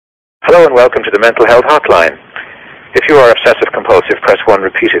Hello and welcome to the Mental Health Hotline. If you are obsessive-compulsive, press 1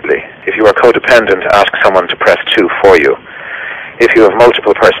 repeatedly. If you are codependent, ask someone to press 2 for you. If you have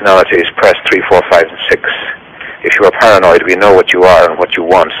multiple personalities, press 3, 4, 5, and 6. If you are paranoid, we know what you are and what you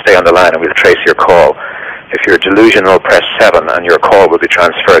want. Stay on the line and we'll trace your call. If you're delusional, press 7 and your call will be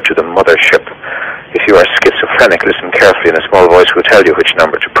transferred to the mothership. If you are schizophrenic, listen carefully and a small voice will tell you which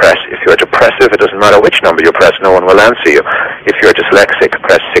number to press. If you are depressive, it doesn't matter which number you press, no one will answer you. If you are dyslexic,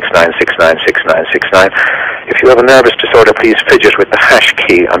 press 69696969. If you have a nervous disorder, please fidget with the hash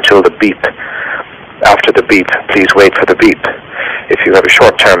key until the beep. After the beep, please wait for the beep. If you have a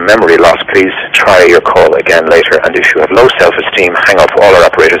short-term memory loss, please try your call again later. And if you have low self-esteem, hang up. All our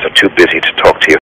operators are too busy to talk to you.